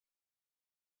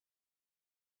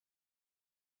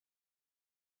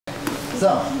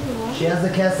So, she has the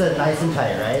Kesa nice and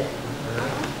tight, right?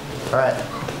 All right.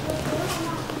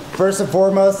 First and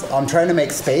foremost, I'm trying to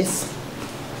make space,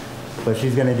 but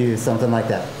she's gonna do something like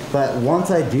that. But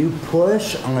once I do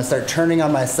push, I'm gonna start turning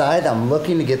on my side. I'm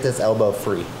looking to get this elbow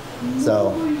free.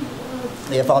 So,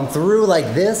 if I'm through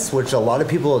like this, which a lot of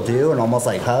people will do and almost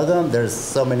like hug them, there's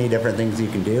so many different things you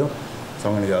can do. So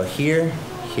I'm gonna go here,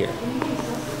 here.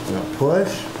 I'm gonna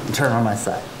push and turn on my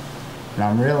side. And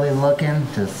I'm really looking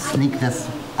to sneak this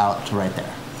out to right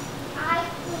there.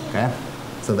 Okay?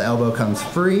 So the elbow comes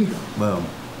free, boom.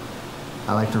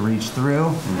 I like to reach through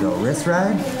and go wrist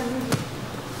ride.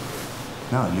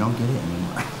 No, you don't get it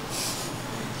anymore.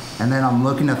 And then I'm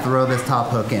looking to throw this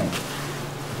top hook in.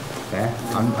 Okay?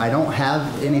 I don't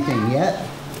have anything yet,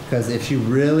 because if she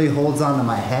really holds onto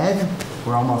my head,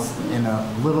 we're almost in a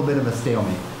little bit of a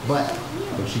stalemate. But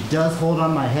if she does hold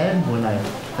on my head when I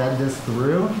fed this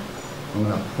through, I'm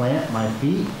gonna plant my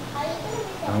feet.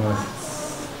 I'm gonna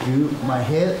scoop my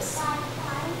hips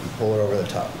and pull her over the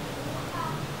top.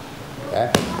 Okay?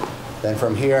 Then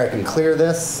from here I can clear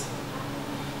this.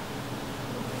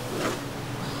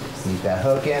 Sneak that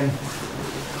hook in.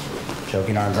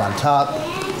 Choking arms on top.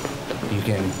 You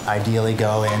can ideally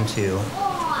go into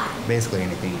basically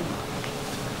anything you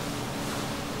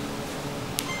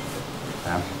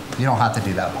want. You don't have to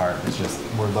do that part. It's just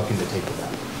we're looking to take it down.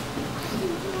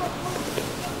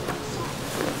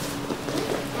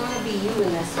 I want to be you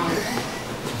in this one.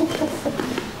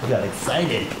 You got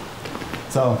excited.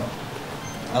 So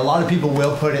a lot of people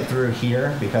will put it through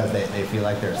here because they feel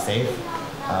like they're safe.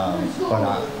 But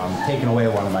I'm taking away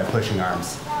one of my pushing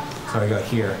arms. So I go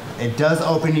here. It does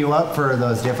open you up for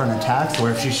those different attacks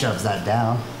where if she shoves that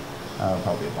down,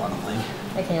 probably a bottom leg.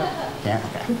 I can't. Can't?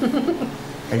 Okay.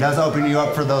 It does open you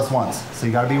up for those ones. So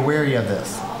you gotta be wary of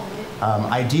this.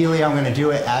 Ideally, I'm gonna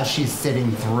do it as she's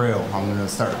sitting through. I'm gonna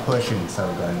start pushing, so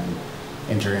go ahead and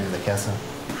enter into the Kesa.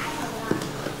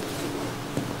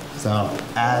 So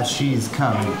as she's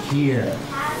coming here,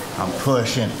 I'm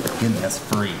pushing, getting this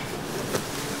free.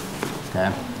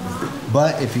 Okay?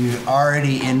 But if you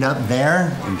already end up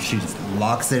there and she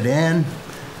locks it in,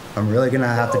 I'm really gonna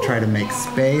have to try to make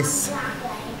space,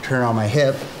 turn on my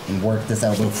hip, and work this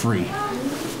elbow free.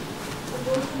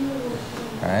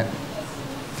 All right?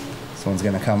 This one's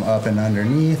gonna come up and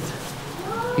underneath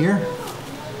here.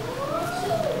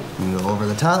 And go over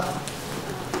the top.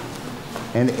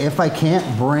 And if I can't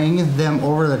bring them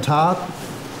over the top,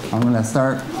 I'm gonna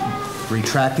start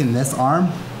retracting this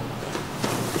arm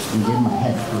and getting my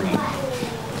head free.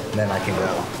 Then I can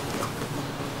go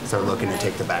start looking to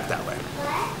take the back that way.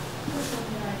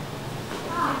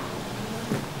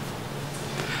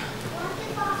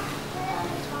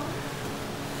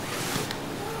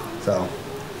 So,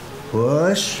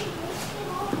 push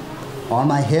on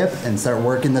my hip and start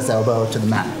working this elbow to the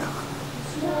mat.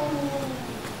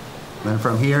 Then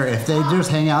from here, if they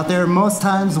just hang out there, most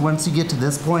times once you get to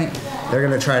this point, they're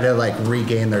gonna try to like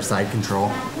regain their side control.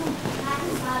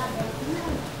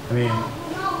 I mean,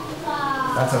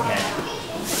 that's okay.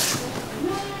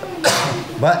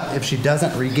 But if she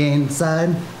doesn't regain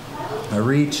side, I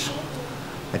reach,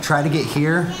 I try to get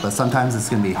here, but sometimes it's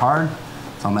gonna be hard,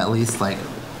 so I'm at least like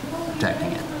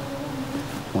protecting it.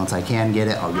 Once I can get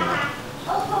it, I'll get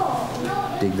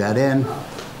it. Dig that in.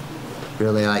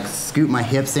 Really like scoop my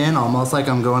hips in, almost like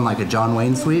I'm going like a John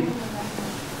Wayne sweep.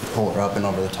 Pull her up and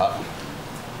over the top.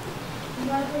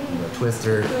 Go twist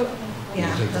her.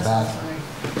 Yeah, take the back.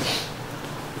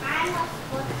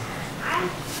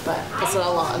 But it's a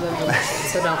lot of information,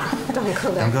 so don't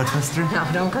go there. Don't go twist her? No,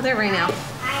 don't go there right now.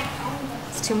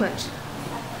 It's too much.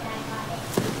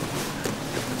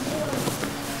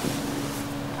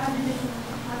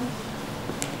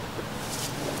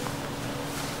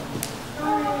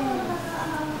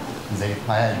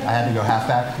 I had to go half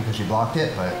back because she blocked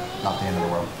it, but not the end of the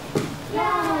world.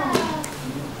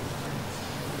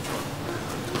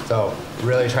 So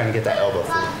really trying to get that elbow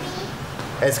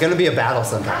free. It's going to be a battle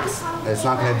sometimes. It's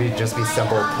not going to just be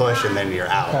simple push and then you're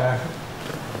out. Okay.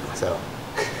 So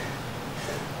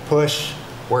push,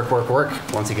 work, work, work.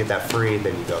 Once you get that free,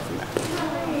 then you go from there.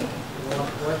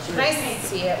 Can I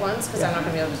see it once? Because I'm not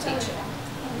going to be able to teach it.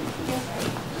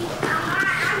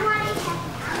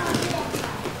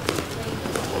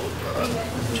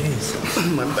 Jeez,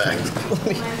 my back.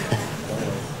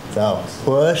 So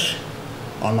push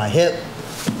on my hip,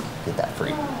 get that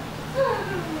free.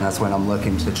 And that's when I'm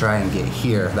looking to try and get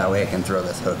here. That way I can throw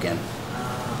this hook in.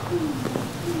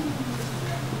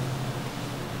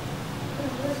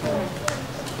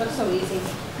 Looks so easy.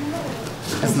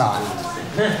 It's not.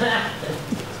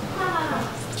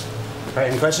 All right,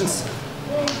 any questions?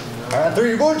 All right,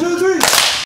 3, 1, 2, 3.